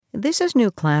This is New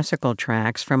Classical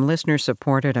Tracks from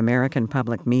listener-supported American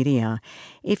Public Media.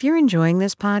 If you're enjoying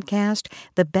this podcast,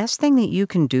 the best thing that you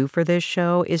can do for this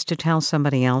show is to tell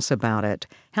somebody else about it.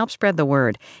 Help spread the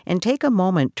word, and take a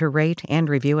moment to rate and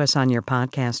review us on your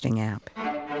podcasting app.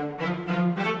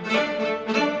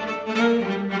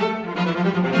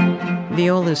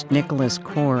 Violist Nicholas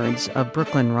Cords of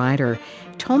Brooklyn Rider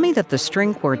told me that the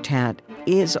string quartet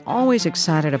is always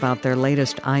excited about their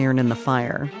latest iron in the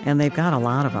fire, and they've got a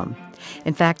lot of them.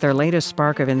 In fact, their latest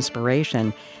spark of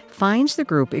inspiration finds the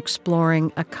group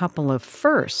exploring a couple of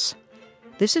firsts.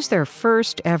 This is their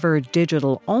first ever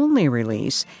digital-only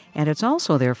release, and it's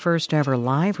also their first ever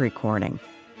live recording.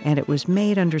 And it was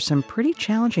made under some pretty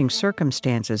challenging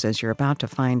circumstances, as you're about to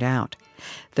find out.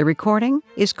 The recording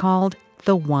is called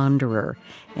The Wanderer,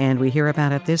 and we hear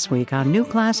about it this week on New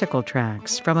Classical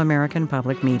Tracks from American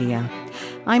Public Media.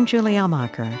 I'm Julie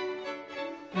Almacher.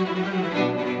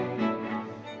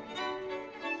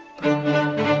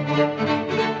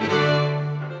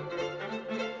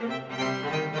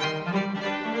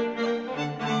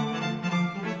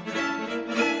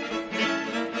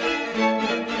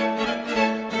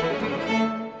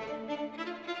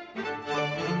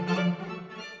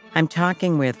 I'm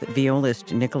talking with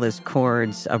violist Nicholas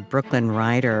Cords of Brooklyn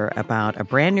Rider about a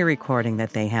brand new recording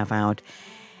that they have out.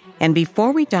 And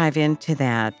before we dive into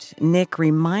that, Nick,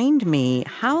 remind me,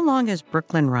 how long has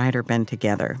Brooklyn Rider been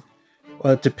together?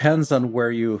 Well, it depends on where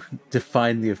you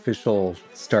define the official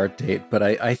start date, but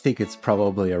I think it's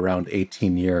probably around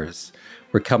 18 years.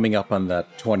 We're coming up on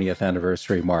that 20th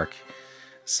anniversary mark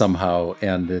somehow,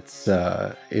 and it's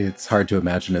hard to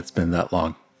imagine it's been that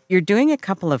long. You're doing a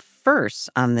couple of firsts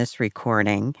on this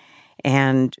recording,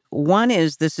 and one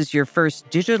is this is your first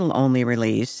digital-only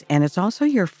release, and it's also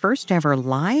your first ever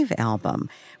live album,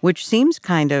 which seems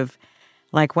kind of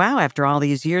like, wow, after all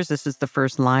these years, this is the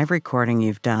first live recording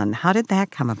you've done. How did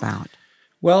that come about?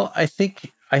 Well, I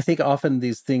think often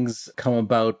these things come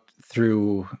about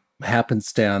through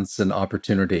happenstance and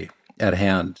opportunity at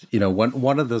hand. You know,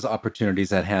 one of those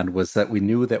opportunities at hand was that we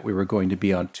knew that we were going to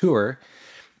be on tour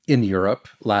in Europe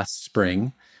last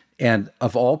spring. And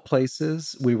of all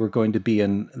places, we were going to be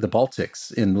in the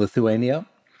Baltics, in Lithuania.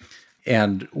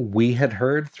 And we had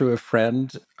heard through a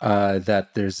friend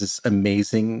that there's this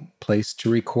amazing place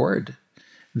to record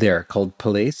there called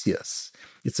Palacius.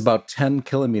 It's about 10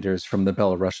 kilometers from the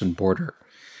Belarusian border.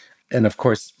 And of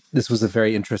course, this was a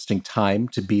very interesting time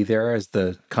to be there, as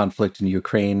the conflict in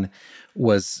Ukraine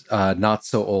was not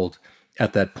so old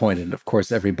at that point. And of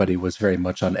course, everybody was very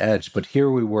much on edge. But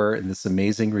here we were in this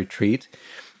amazing retreat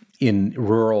in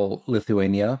rural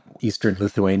Lithuania, eastern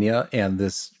Lithuania, and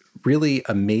this really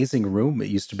amazing room. It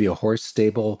used to be a horse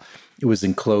stable. It was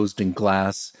enclosed in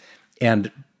glass.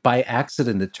 And by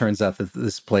accident, it turns out that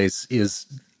this place is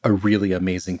a really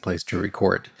amazing place to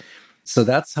record. So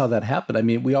that's how that happened. I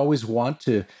mean, we always want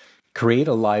to create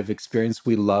a live experience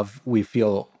we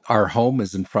feel our home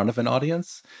is in front of an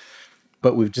audience,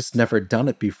 but we've just never done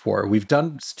it before. We've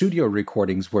done studio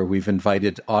recordings where we've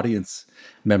invited audience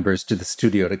members to the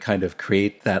studio to kind of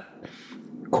create that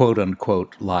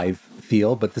quote-unquote live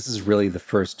feel, but this is really the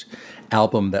first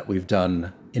album that we've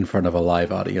done in front of a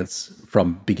live audience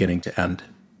from beginning to end.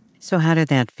 So how did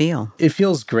that feel? It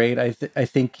feels great. I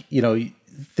think, you know,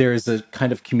 there's a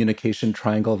kind of communication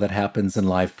triangle that happens in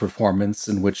live performance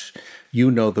in which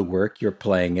you know the work, you're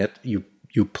playing it, you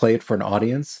play it for an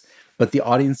audience, but the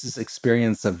audience's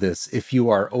experience of this, if you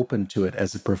are open to it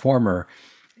as a performer,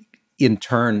 in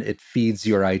turn, it feeds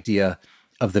your idea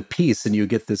of the piece, and you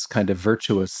get this kind of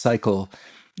virtuous cycle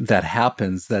that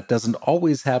happens that doesn't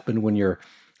always happen when you're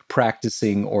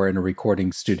practicing or in a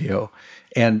recording studio.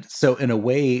 And so in a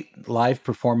way, live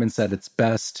performance at its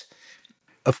best,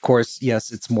 of course,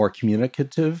 yes, it's more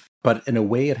communicative, but in a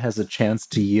way it has a chance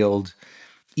to yield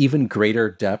even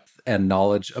greater depth and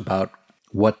knowledge about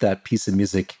what that piece of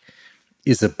music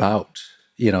is about,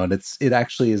 you know, and it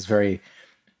actually is very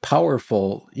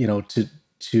powerful, you know, to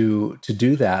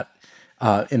do that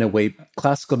in a way.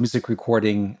 Classical music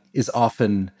recording is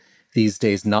often these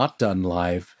days not done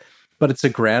live, but it's a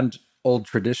grand old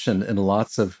tradition in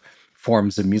lots of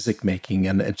forms of music making,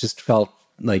 and it just felt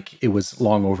like it was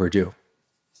long overdue.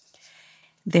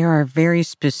 There are very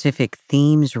specific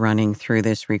themes running through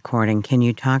this recording. Can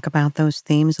you talk about those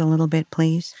themes a little bit,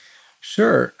 please?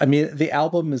 Sure. I mean, the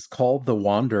album is called The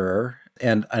Wanderer,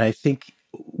 and I think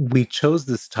we chose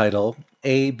this title,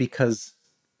 because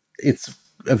it's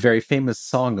a very famous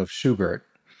song of Schubert.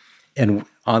 And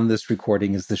on this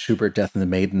recording is the Schubert Death and the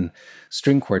Maiden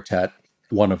String Quartet,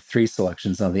 one of 3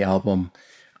 selections on the album.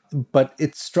 But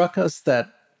it struck us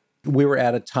that we were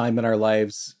at a time in our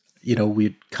lives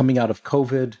We coming out of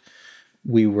COVID,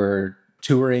 we were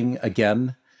touring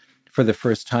again for the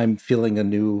first time, feeling a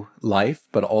new life,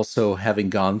 but also having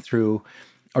gone through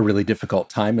a really difficult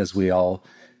time, as we all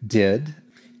did.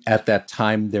 At that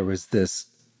time, there was this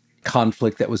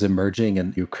conflict that was emerging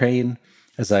in Ukraine,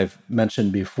 as I've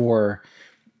mentioned before,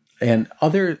 and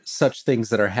other such things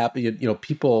that are happening.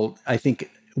 People, I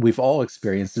think we've all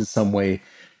experienced in some way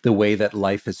the way that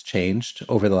life has changed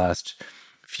over the last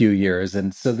few years.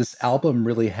 And so this album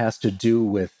really has to do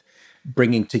with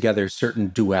bringing together certain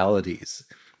dualities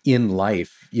in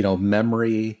life,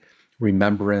 memory,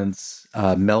 remembrance,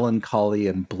 melancholy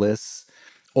and bliss,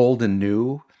 old and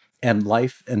new, and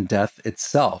life and death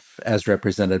itself, as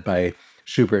represented by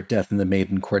Schubert, Death and the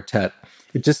Maiden Quartet.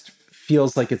 It just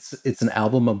feels like it's an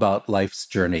album about life's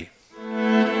journey.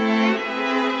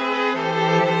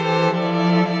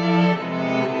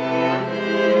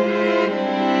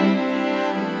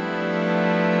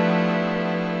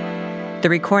 The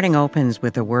recording opens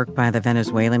with a work by the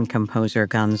Venezuelan composer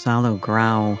Gonzalo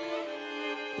Grau.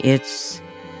 It's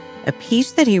a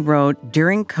piece that he wrote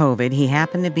during COVID. He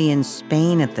happened to be in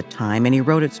Spain at the time, and he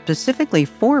wrote it specifically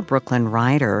for Brooklyn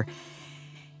Rider.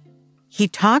 He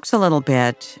talks a little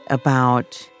bit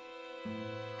about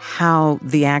how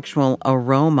the actual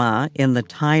aroma in the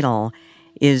title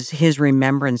is his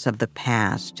remembrance of the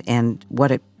past and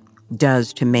what it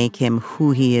does to make him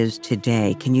who he is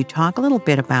today. Can you talk a little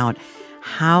bit about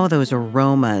how those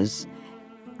aromas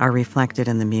are reflected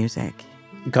in the music?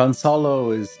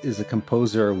 Gonzalo is a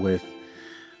composer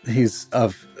he's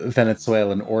of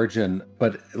Venezuelan origin,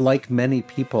 but like many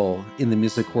people in the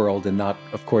music world, and not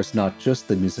just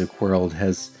the music world,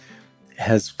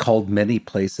 has called many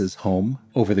places home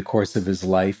over the course of his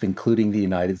life, including the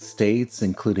United States,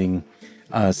 including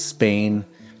Spain.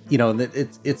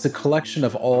 It's a collection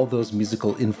of all those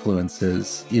musical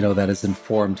influences, that has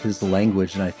informed his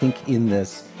language. And I think in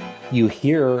this, you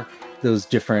hear those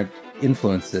different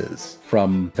influences,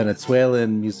 from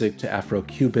Venezuelan music to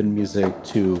Afro-Cuban music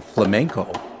to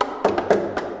flamenco.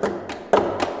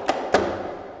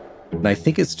 And I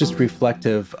think it's just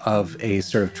reflective of a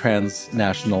sort of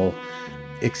transnational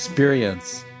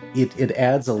experience. It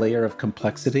adds a layer of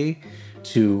complexity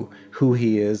to who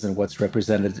he is and what's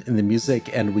represented in the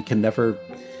music, and we can never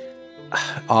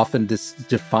often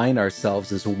define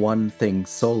ourselves as one thing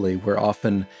solely. We're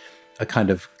often a kind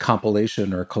of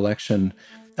compilation or collection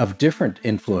of different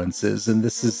influences, and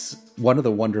this is one of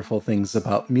the wonderful things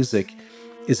about music,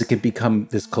 is it can become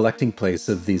this collecting place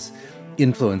of these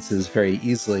influences very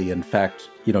easily. In fact,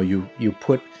 you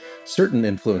put certain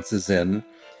influences in,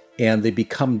 and they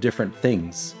become different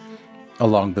things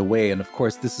along the way. And of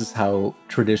course, this is how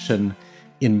tradition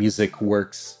in music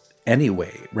works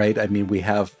anyway, right? I mean, we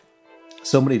have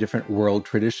so many different world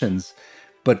traditions,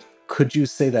 but could you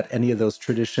say that any of those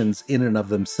traditions in and of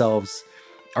themselves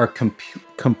are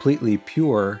completely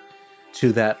pure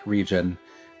to that region?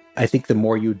 I think the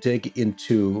more you dig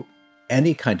into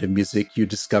any kind of music, you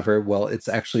discover, well, it's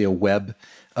actually a web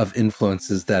of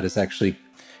influences that has actually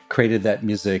created that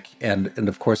music. And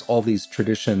of course, all these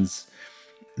traditions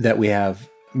that we have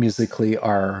musically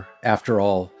are, after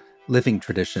all, living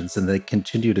traditions, and they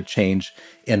continue to change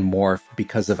and morph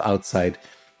because of outside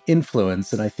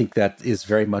influence. And I think that is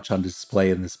very much on display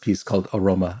in this piece called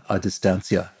Aroma a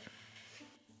Distancia.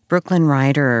 Brooklyn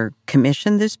Rider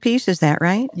commissioned this piece, is that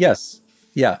right? Yes.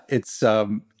 Yeah. It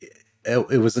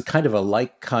was a kind of a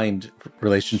like-kind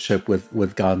relationship with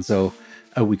Gonzo.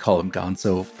 We call him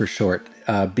Gonzo for short,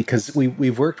 because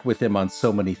we've worked with him on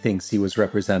so many things. He was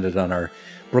represented on our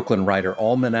Brooklyn Rider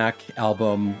Almanac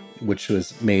album, which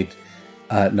was made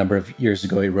a number of years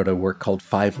ago. He wrote a work called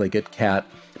Five-Legged Cat,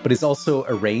 but he's also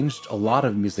arranged a lot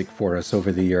of music for us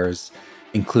over the years,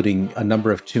 including a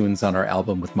number of tunes on our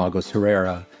album with Magos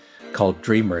Herrera called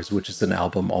Dreamers, which is an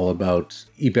album all about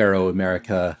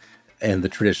Ibero-America and the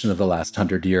tradition of the last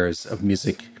 100 years of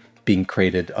music being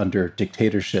created under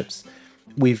dictatorships.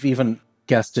 We've even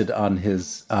guested on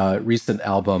his recent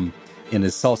album in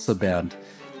his salsa band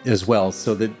as well.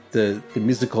 So the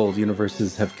musical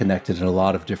universes have connected in a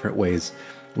lot of different ways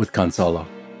with Gonzalo.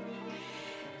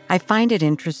 I find it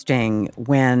interesting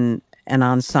when an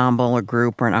ensemble, a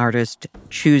group, or an artist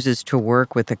chooses to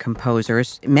work with the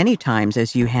composers, many times,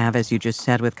 as you just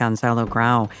said with Gonzalo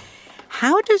Grau.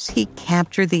 How does he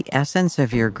capture the essence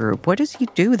of your group? What does he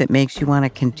do that makes you want to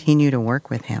continue to work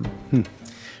with him?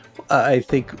 I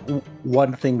think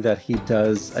one thing that he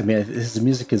does, his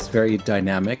music is very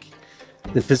dynamic.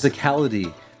 The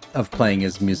physicality of playing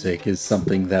his music is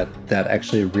something that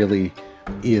actually really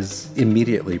is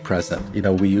immediately present.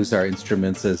 We use our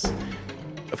instruments as,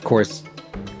 of course,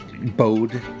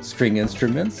 bowed string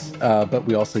instruments, but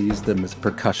we also use them as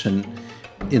percussion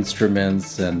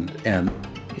instruments and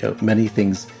many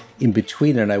things in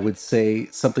between. And I would say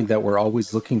something that we're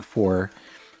always looking for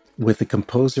with the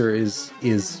composer is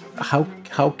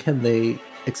how can they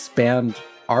expand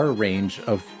our range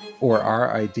of, or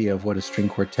our idea of what a string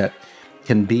quartet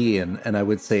can be. And I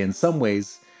would say in some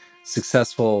ways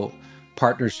successful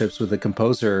partnerships with a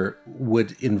composer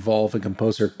would involve a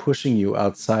composer pushing you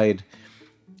outside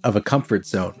of a comfort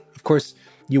zone. Of course,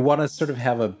 you want to sort of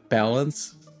have a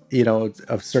balance,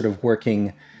 of sort of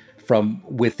working from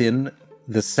within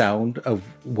the sound of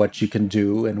what you can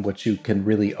do and what you can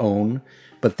really own,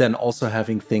 but then also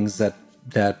having things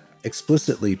that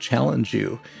explicitly challenge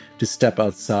you to step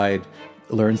outside,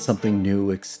 learn something new,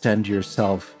 extend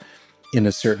yourself in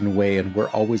a certain way. And we're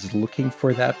always looking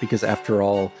for that because after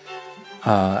all,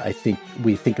 I think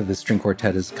we think of the string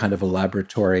quartet as kind of a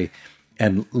laboratory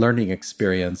and learning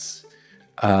experience,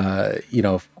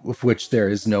 of which there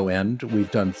is no end.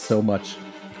 We've done so much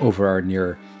over our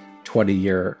near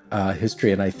 20-year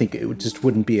history, and I think it just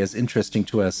wouldn't be as interesting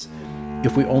to us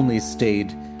if we only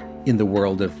stayed in the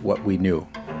world of what we knew.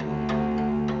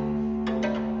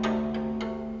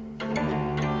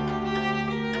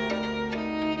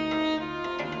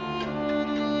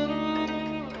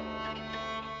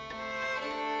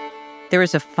 There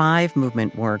is a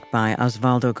 5-movement work by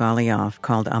Osvaldo Golijov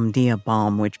called Am Dia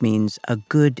Balm, which means a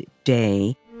good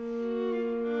day.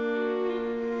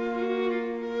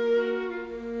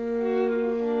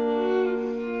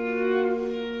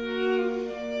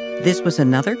 This was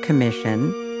another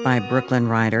commission by Brooklyn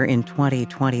Rider in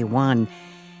 2021.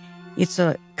 It's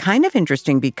a kind of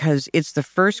interesting because it's the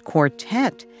first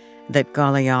quartet that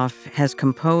Golijov has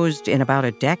composed in about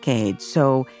a decade.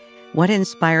 So what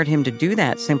inspired him to do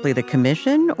that? Simply the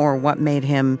commission, or what made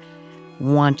him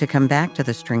want to come back to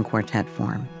the string quartet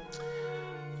form?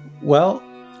 Well,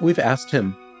 we've asked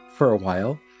him for a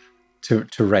while to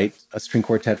write a string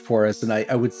quartet for us. And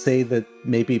I would say that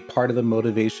maybe part of the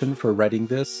motivation for writing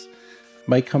this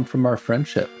might come from our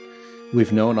friendship.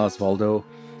 We've known Osvaldo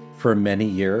for many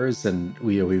years, and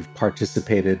we've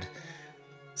participated,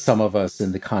 some of us,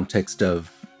 in the context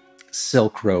of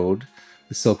Silk Road,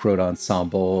 the Silk Road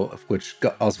Ensemble, of which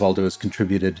Osvaldo has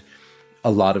contributed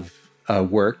a lot of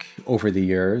work over the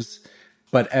years.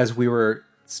 But as we were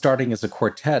starting as a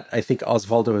quartet, I think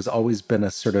Osvaldo has always been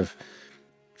a sort of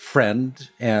friend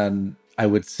and, I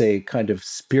would say, kind of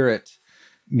spirit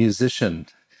musician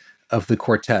of the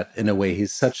quartet in a way.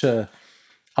 He's such a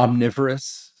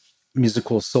omnivorous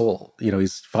musical soul.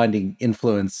 He's finding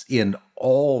influence in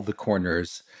all the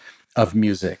corners of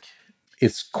music.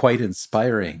 It's quite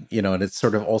inspiring, and it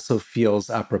sort of also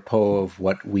feels apropos of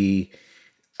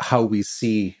how we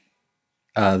see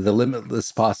the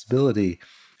limitless possibility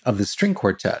of the string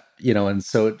quartet, and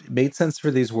so it made sense for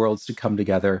these worlds to come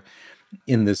together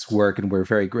in this work, and we're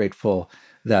very grateful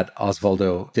that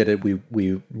Osvaldo did it.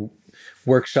 We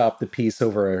workshopped the piece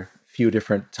over a few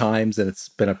different times, and it's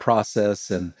been a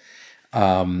process, and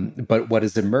but what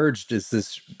has emerged is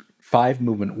this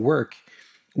 5-movement work,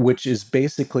 which is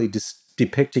basically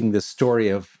depicting the story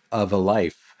of a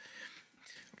life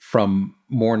from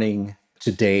morning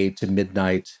to day to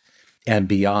midnight and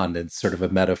beyond. It's sort of a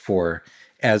metaphor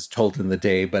as told in the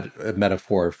day, but a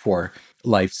metaphor for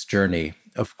life's journey.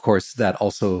 Of course, that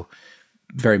also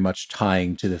very much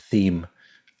tying to the theme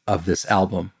of this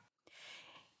album.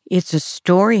 It's a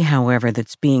story, however,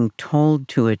 that's being told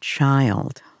to a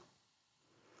child.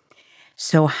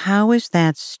 So how is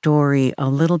that story a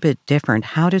little bit different?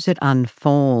 How does it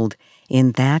unfold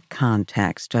in that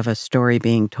context of a story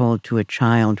being told to a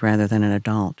child rather than an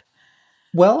adult?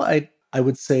 Well, I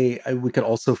would say we could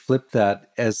also flip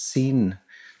that as seen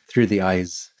through the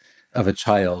eyes of a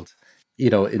child.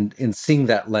 In seeing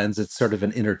that lens, it's sort of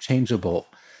an interchangeable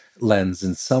lens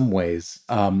in some ways.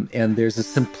 And there's a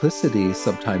simplicity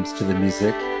sometimes to the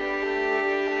music.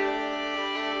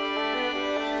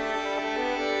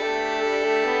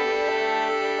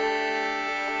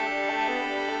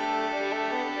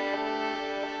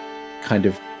 Kind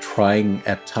of trying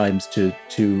at times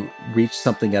to reach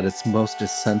something at its most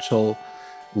essential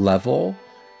level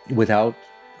without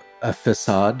a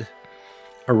facade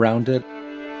around it.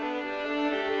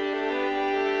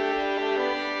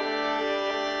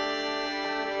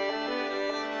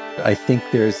 I think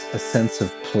there's a sense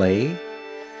of play.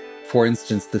 For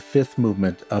instance, the 5th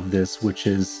movement of this, which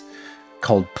is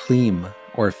called Plume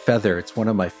or Feather, it's one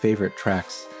of my favorite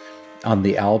tracks on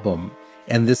the album.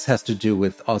 And this has to do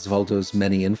with Osvaldo's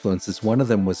many influences. One of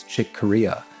them was Chick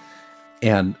Corea,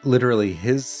 and literally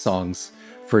his songs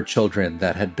for children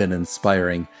that had been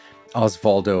inspiring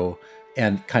Osvaldo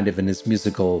and kind of in his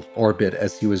musical orbit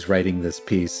as he was writing this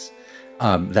piece,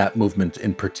 that movement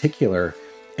in particular.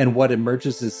 And what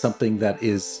emerges is something that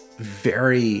is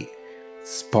very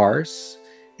sparse.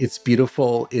 It's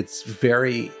beautiful. It's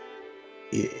very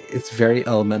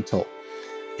elemental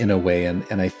in a way.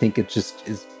 And I think it just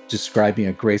is describing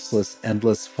a graceless,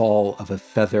 endless fall of a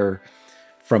feather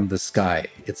from the sky.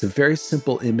 It's a very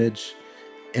simple image,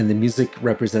 and the music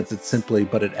represents it simply,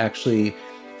 but it actually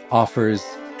offers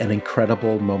an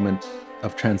incredible moment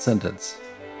of transcendence.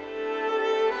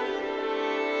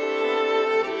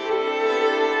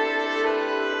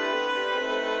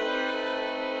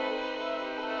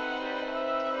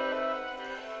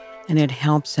 And it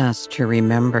helps us to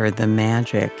remember the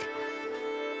magic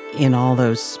in all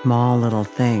those small little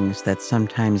things that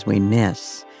sometimes we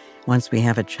miss once we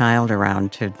have a child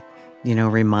around to,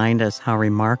 remind us how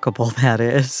remarkable that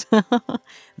is,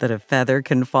 that a feather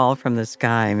can fall from the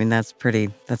sky. I mean, that's pretty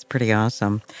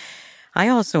awesome. I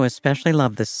also especially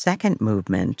love the second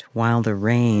movement, While the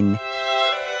Rain.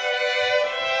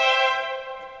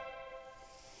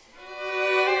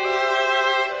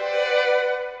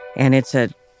 And it's a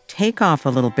takeoff a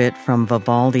little bit from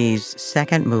Vivaldi's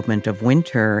second movement of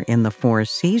Winter in the Four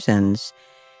Seasons.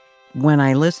 When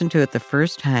I listened to it the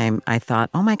first time, I thought,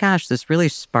 oh my gosh, this really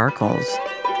sparkles.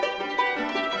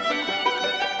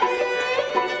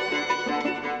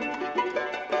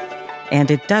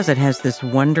 And it does. It has this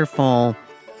wonderful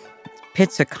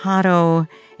pizzicato,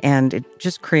 and it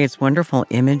just creates wonderful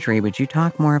imagery. Would you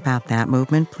talk more about that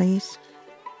movement, please?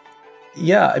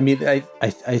 Yeah, I mean, I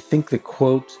think the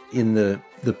quote in the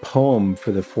poem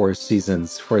for the Four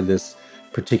Seasons for this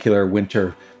particular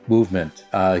winter movement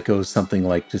goes something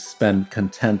like, to spend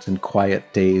content and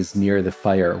quiet days near the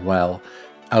fire while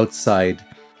outside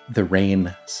the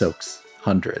rain soaks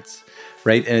hundreds,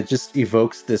 right? And it just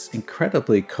evokes this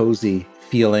incredibly cozy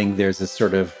feeling. There's a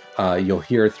sort of, you'll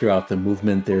hear throughout the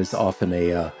movement, there's often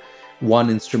a one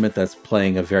instrument that's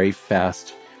playing a very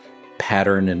fast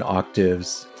pattern in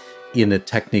octaves in a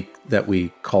technique that we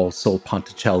call sol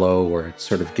ponticello, where it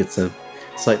sort of gets a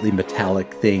slightly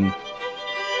metallic thing.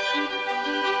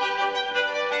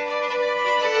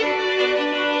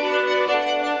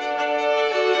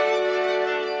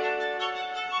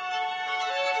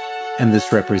 And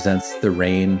this represents the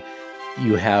rain.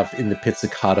 You have in the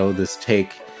pizzicato this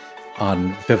take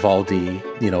on Vivaldi,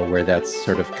 where that's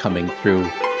sort of coming through.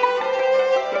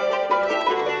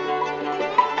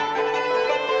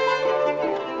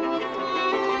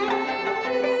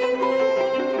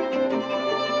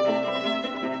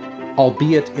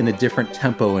 Albeit in a different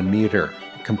tempo and meter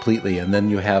completely. And then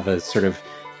you have a sort of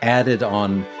added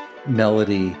on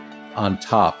melody on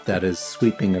top that is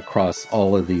sweeping across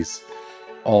all of these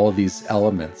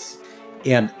elements.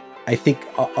 And I think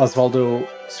Osvaldo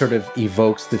sort of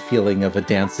evokes the feeling of a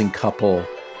dancing couple,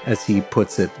 as he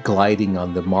puts it, gliding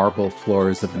on the marble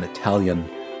floors of an Italian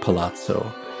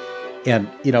palazzo. And,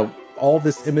 all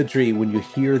this imagery, when you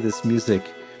hear this music,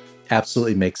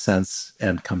 absolutely makes sense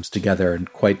and comes together in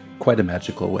quite a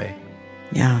magical way.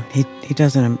 Yeah, he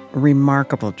does a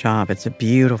remarkable job. It's a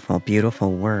beautiful,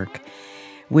 beautiful work,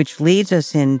 which leads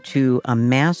us into a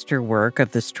masterwork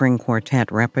of the string quartet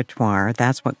repertoire.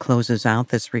 That's what closes out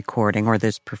this recording, or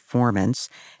this performance,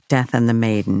 Death and the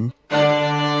Maiden.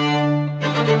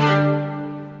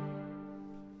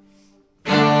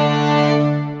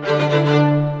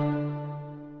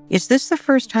 Is this the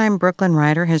first time Brooklyn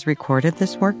Rider has recorded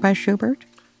this work by Schubert?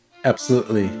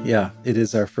 Absolutely, yeah. It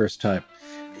is our first time.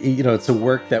 It's a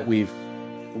work that we've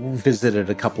visited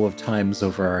a couple of times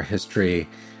over our history,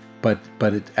 but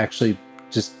it actually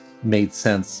just made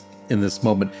sense in this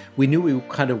moment. We knew we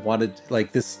kind of wanted,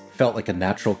 this felt like a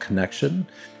natural connection,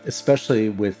 especially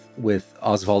with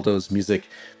Osvaldo's music.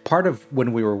 Part of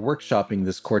when we were workshopping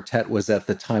this quartet was at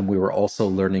the time we were also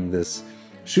learning this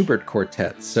Schubert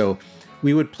quartet. So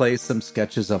we would play some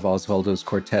sketches of Osvaldo's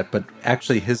quartet, but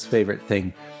actually his favorite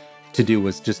thing to do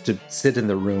was just to sit in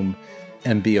the room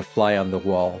and be a fly on the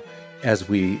wall as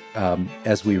we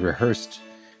rehearsed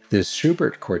this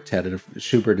Schubert quartet. And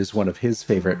Schubert is one of his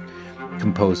favorite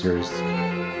composers.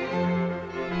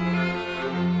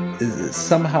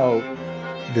 Somehow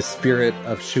the spirit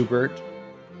of Schubert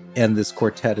and this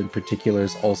quartet in particular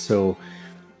is also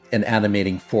an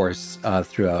animating force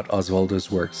throughout Osvaldo's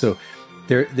work. So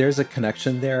there's a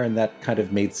connection there, and that kind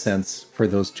of made sense for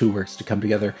those two works to come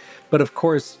together. But of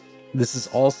course, this is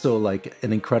also like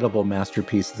an incredible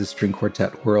masterpiece of the string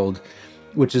quartet world,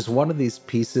 which is one of these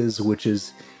pieces which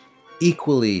is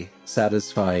equally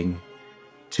satisfying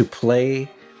to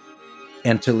play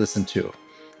and to listen to,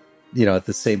 at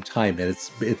the same time. And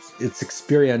it's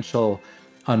experiential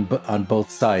on both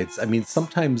sides. I mean,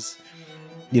 sometimes,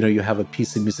 you have a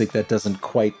piece of music that doesn't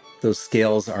quite, those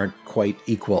scales aren't quite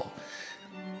equal,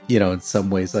 in some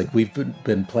ways. Like we've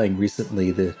been playing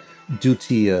recently the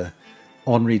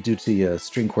Henri Dutilleux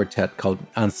string quartet called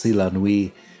Ainsi la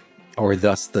Nuit, or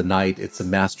Thus the Night. It's a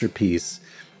masterpiece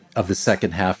of the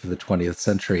second half of the 20th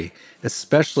century,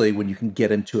 especially when you can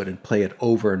get into it and play it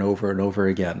over and over and over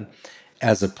again.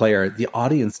 As a player, the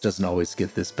audience doesn't always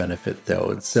get this benefit, though,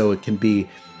 and so it can be,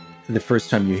 the first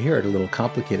time you hear it, a little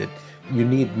complicated. You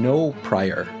need no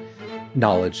prior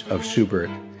knowledge of Schubert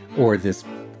or this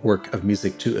work of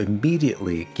music to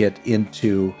immediately get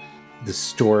into the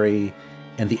story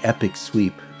and the epic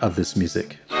sweep of this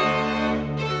music.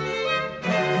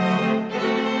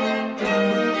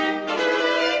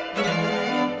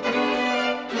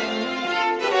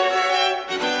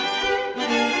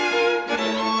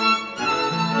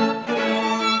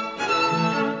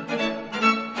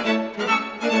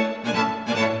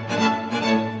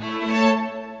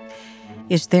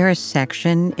 Is there a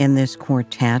section in this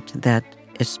quartet that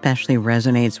especially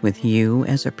resonates with you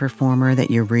as a performer,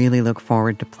 that you really look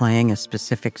forward to playing, a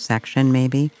specific section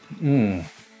maybe?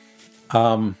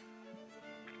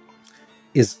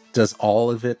 Does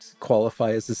all of it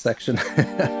qualify as a section?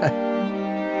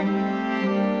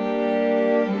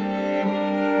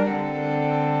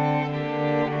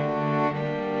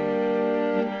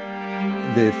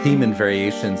 The theme and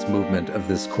variations movement of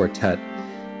this quartet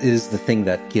is the thing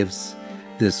that gives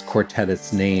this quartet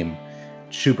its name.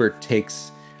 Schubert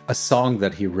takes a song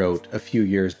that he wrote a few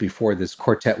years before this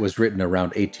quartet was written, around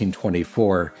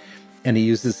 1824, and he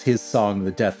uses his song,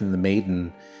 The Death and the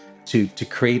Maiden, to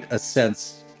create a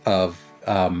sense of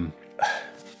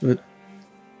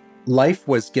life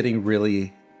was getting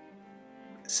really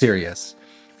serious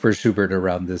for Schubert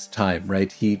around this time,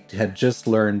 right? He had just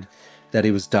learned that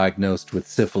he was diagnosed with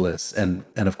syphilis, and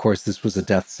of course this was a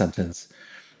death sentence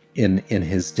in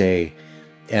his day.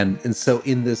 And so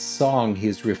in this song,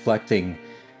 he's reflecting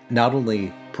not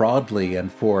only broadly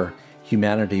and for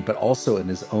humanity, but also in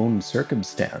his own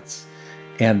circumstance.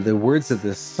 And the words of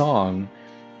this song,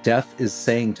 Death is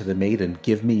saying to the maiden,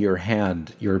 "Give me your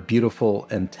hand, your beautiful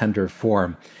and tender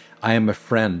form. I am a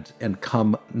friend and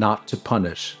come not to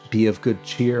punish. Be of good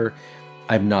cheer.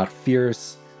 I'm not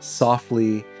fierce.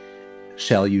 Softly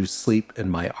shall you sleep in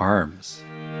my arms."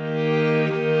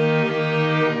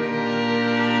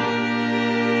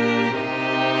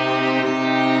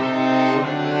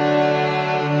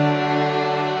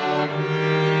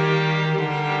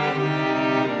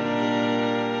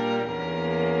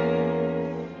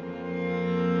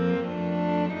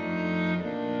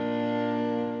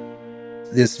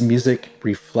 This music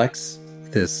reflects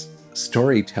this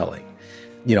storytelling,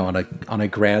 on a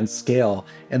grand scale.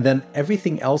 And then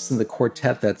everything else in the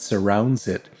quartet that surrounds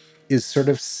it is sort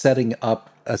of setting up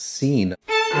a scene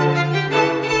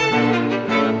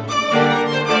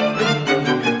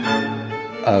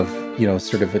of,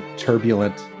 sort of a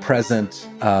turbulent present,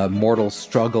 mortal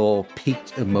struggle,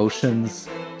 peaked emotions,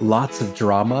 lots of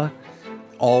drama,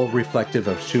 all reflective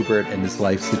of Schubert and his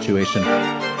life situation.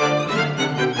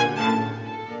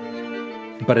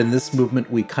 But in this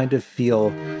movement, we kind of feel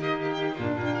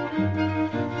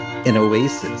an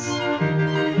oasis.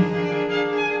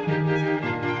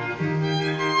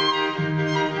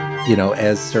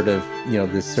 As sort of,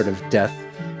 this sort of death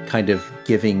kind of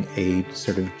giving a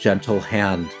sort of gentle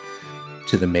hand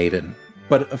to the maiden.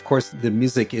 But of course, the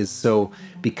music is so,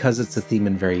 because it's a theme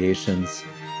and variations,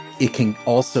 it can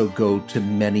also go to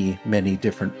many, many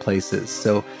different places.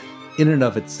 So in and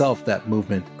of itself, that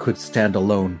movement could stand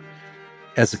alone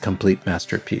as a complete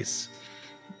masterpiece.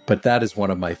 But that is one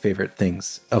of my favorite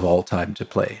things of all time to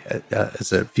play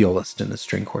as a violist in a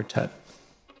string quartet.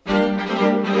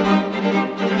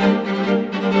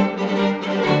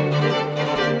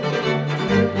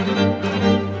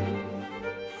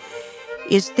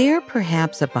 Is there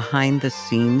perhaps a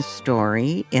behind-the-scenes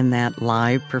story in that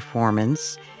live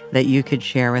performance that you could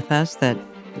share with us that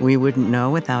we wouldn't know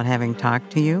without having talked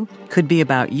to you? Could be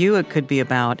about you. It could be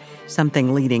about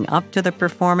something leading up to the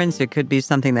performance. It could be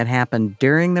something that happened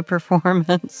during the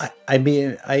performance. I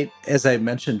mean, as I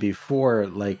mentioned before,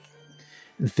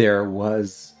 there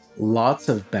was lots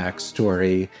of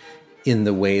backstory in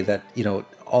the way that,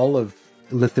 all of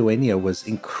Lithuania was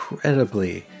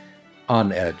incredibly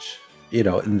on edge,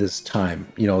 in this time.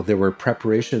 There were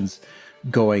preparations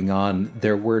going on.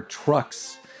 There were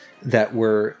trucks that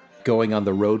were going on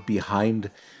the road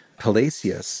behind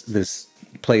Palacios, this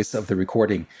place of the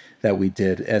recording that we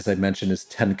did, as I mentioned, is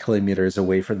 10 kilometers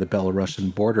away from the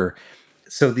Belarusian border.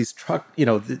 So these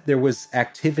there was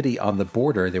activity on the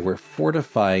border. They were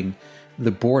fortifying the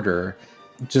border,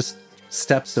 just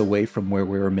steps away from where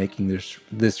we were making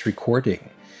this recording,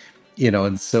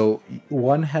 and so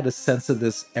one had a sense of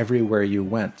this everywhere you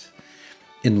went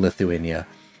in Lithuania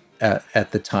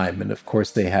at the time. And of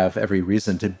course, they have every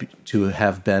reason to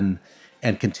have been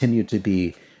and continue to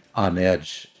be on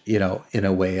edge, in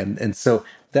a way. And so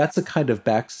that's a kind of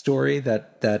backstory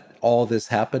that all this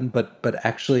happened. But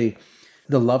actually,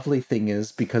 the lovely thing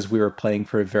is, because we were playing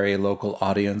for a very local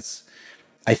audience,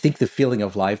 I think the feeling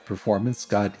of live performance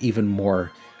got even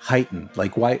more heightened.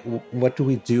 Like, what do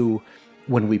we do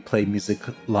when we play music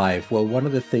live? Well, one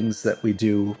of the things that we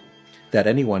do, that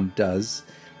anyone does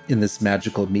in this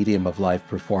magical medium of live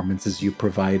performance, is you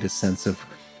provide a sense of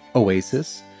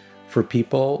oasis for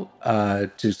people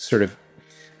to sort of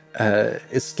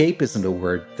escape isn't a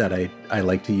word that I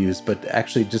like to use, but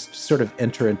actually just sort of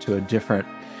enter into a different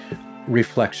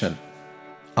reflection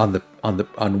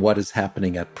on what is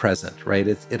happening at present, right?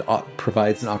 It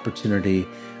provides an opportunity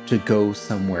to go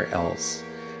somewhere else,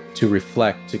 to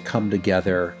reflect, to come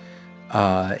together,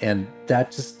 and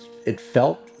that just, it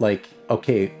felt like,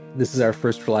 okay, this is our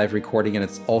first live recording, and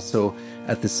it's also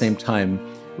at the same time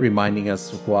reminding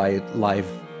us why live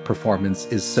performance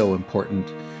is so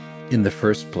important in the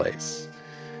first place,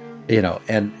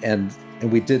 and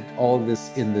we did all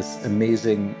this in this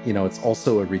amazing, it's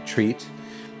also a retreat,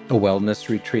 a wellness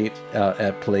retreat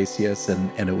at Palacios,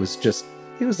 and it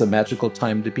was a magical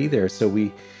time to be there. So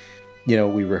we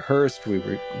rehearsed, we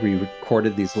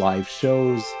recorded these live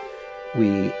shows,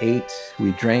 we ate,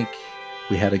 we drank,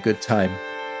 we had a good time.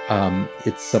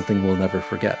 It's something we'll never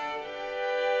forget.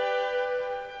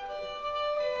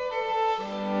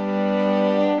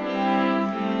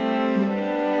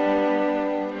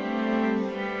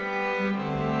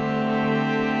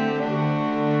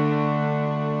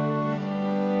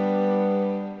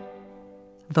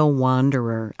 The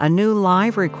Wanderer, a new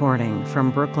live recording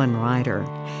from Brooklyn Rider.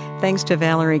 Thanks to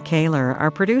Valerie Kaler, our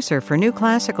producer for New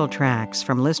Classical Tracks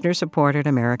from listener-supported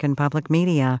American Public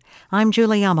Media. I'm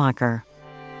Julie Ellmacher.